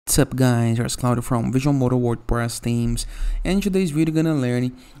What's up guys, here's Claudio from Visual Modo WordPress themes, and in today's video gonna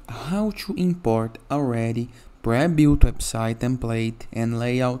learn how to import already pre-built website template and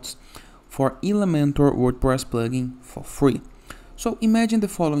layouts for Elementor WordPress plugin for free. So imagine the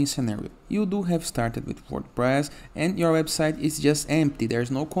following scenario. You do have started with WordPress and your website is just empty,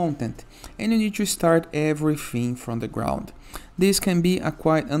 there's no content, and you need to start everything from the ground. This can be a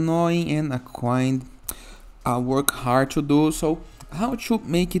quite annoying and a quite work hard to do, so how to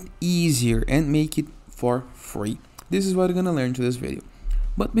make it easier and make it for free. This is what we're gonna learn to this video.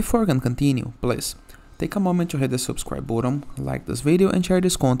 But before we can continue, please take a moment to hit the subscribe button, like this video and share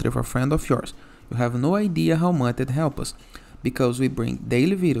this content with a friend of yours. You have no idea how much it helps us, because we bring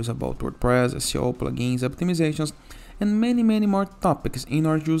daily videos about WordPress, SEO, plugins, optimizations, and many more topics in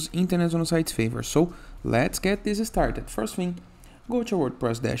order to use internet on the site's favor. So let's get this started. First thing, go to your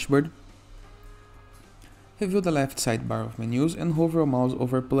WordPress dashboard. Review the left sidebar of menus and hover your mouse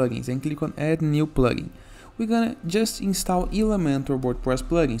over plugins and click on add new plugin. We're gonna just install Elementor WordPress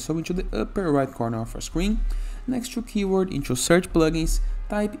plugin, so into the upper right corner of our screen, next to keyword into search plugins,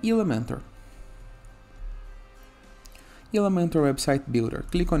 type Elementor. Elementor website builder,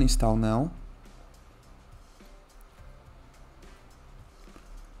 click on install now.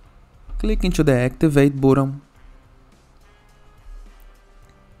 Click into the activate button.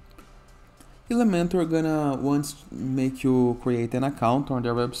 Elementor gonna want to make you create an account on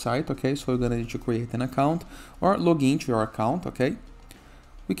their website, okay? So you're gonna need to create an account or log into your account, okay?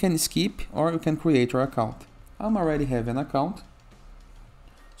 We can skip or you can create your account. I'm already have an account,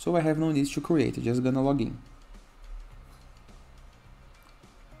 so I have no need to create, I'm just gonna log in.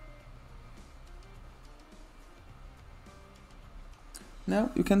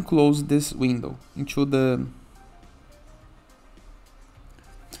 Now you can close this window into the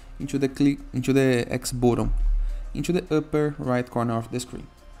X button, into the upper right corner of the screen.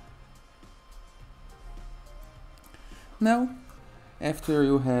 Now, after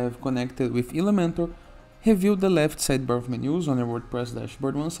you have connected with Elementor, review the left sidebar of menus on your WordPress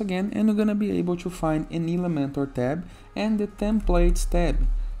dashboard once again, and you're gonna be able to find an Elementor tab and the templates tab.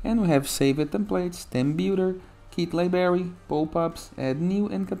 And we have saved templates, theme builder, kit library, pop-ups, add new,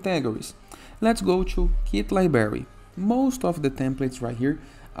 and categories. Let's go to kit library. Most of the templates right here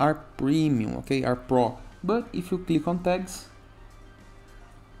are premium, okay, are pro, but if you click on tags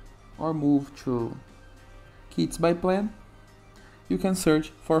or move to kits by plan, you can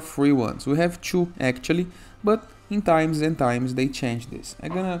search for free ones. We have two actually, but in times they change this. I'm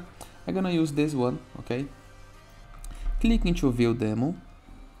gonna use this one, okay. Click into view demo.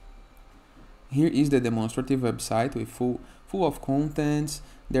 Here is the demonstrative website with full of contents.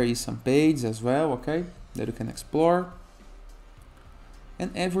 There is some pages as well, okay, that you can explore.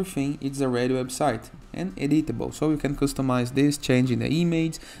 And everything is a ready website and editable, so you can customize this, changing the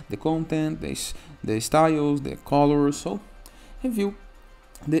image, the content, the styles, the colors. So review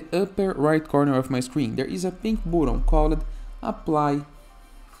the upper right corner of my screen. There is a pink button called apply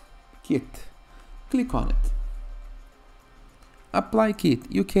kit. Click on it. Apply kit.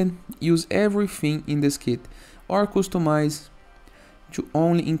 You can use everything in this kit or customize to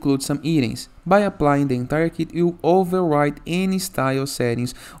only include some items. By applying the entire kit, you override any style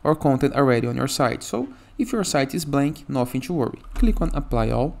settings or content already on your site. So if your site is blank, nothing to worry. Click on apply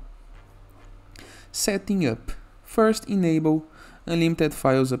all. Setting up. First, enable unlimited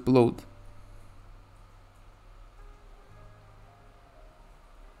files upload.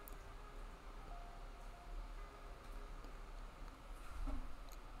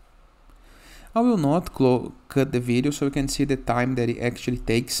 I will not cut the video so you can see the time that it actually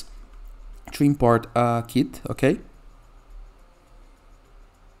takes to import a kit, okay?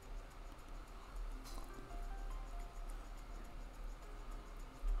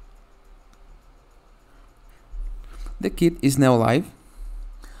 The kit is now live.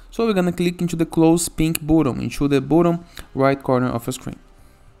 So we're gonna click into the close pink button, into the bottom right corner of the screen.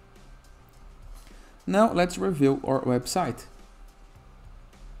 Now let's review our website.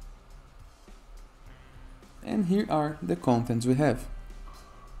 And here are the contents we have.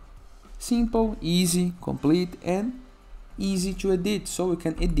 Simple, easy, complete, and easy to edit, so we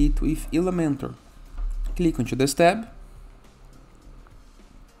can edit with Elementor. Click into this tab.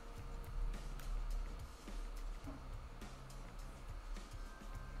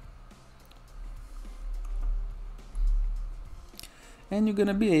 And you're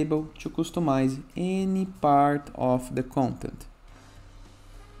gonna be able to customize any part of the content.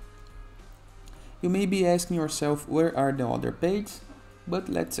 You may be asking yourself, where are the other pages? But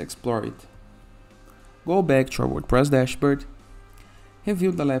let's explore it. Go back to our WordPress dashboard,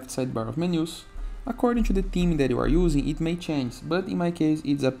 review the left sidebar of menus, According to the theme that you are using, it may change, but in my case,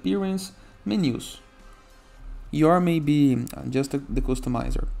 it's appearance menus. Your may be just the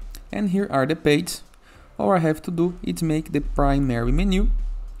customizer. And here are the pages. All I have to do is make the primary menu,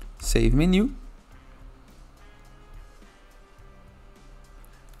 save menu.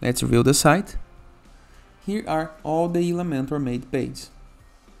 Let's view the site. Here are all the Elementor made pages.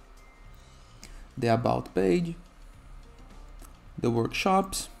 The About page, the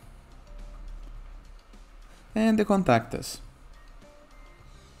Workshops, and the Contact Us.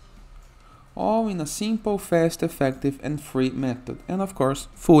 All in a simple, fast, effective, and free method, and of course,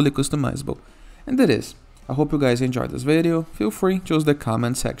 fully customizable. And that is. I hope you guys enjoyed this video. Feel free to use the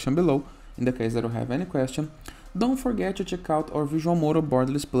comment section below in the case that you have any question. Don't forget to check out our Visual Modo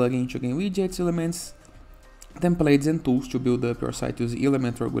borderless plugin to gain widgets, elements, templates, and tools to build up your site using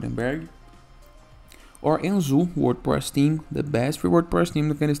Elementor Gutenberg. Or Enzu WordPress theme, the best free WordPress theme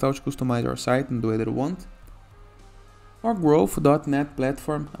that can start to customize your site and the way that you want. Or Growth.net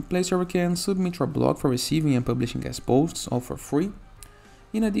platform, a place where you can submit your blog for receiving and publishing guest posts, all for free.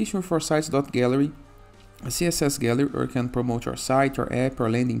 In addition, with forsites.gallery, a CSS gallery where you can promote your site, your app,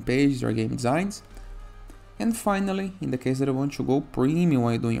 your landing pages, your game designs. And finally, in the case that you want to go premium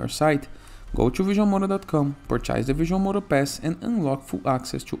while doing your site, go to visualmodo.com, purchase the Visual Modo Pass, and unlock full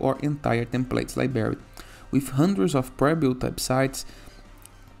access to our entire templates library, with hundreds of pre-built websites,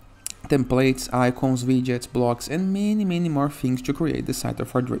 templates, icons, widgets, blocks, and many more things to create the site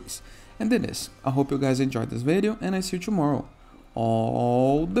of our dreams. And that is. I hope you guys enjoyed this video, and I see you tomorrow.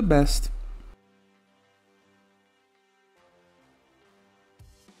 All the best!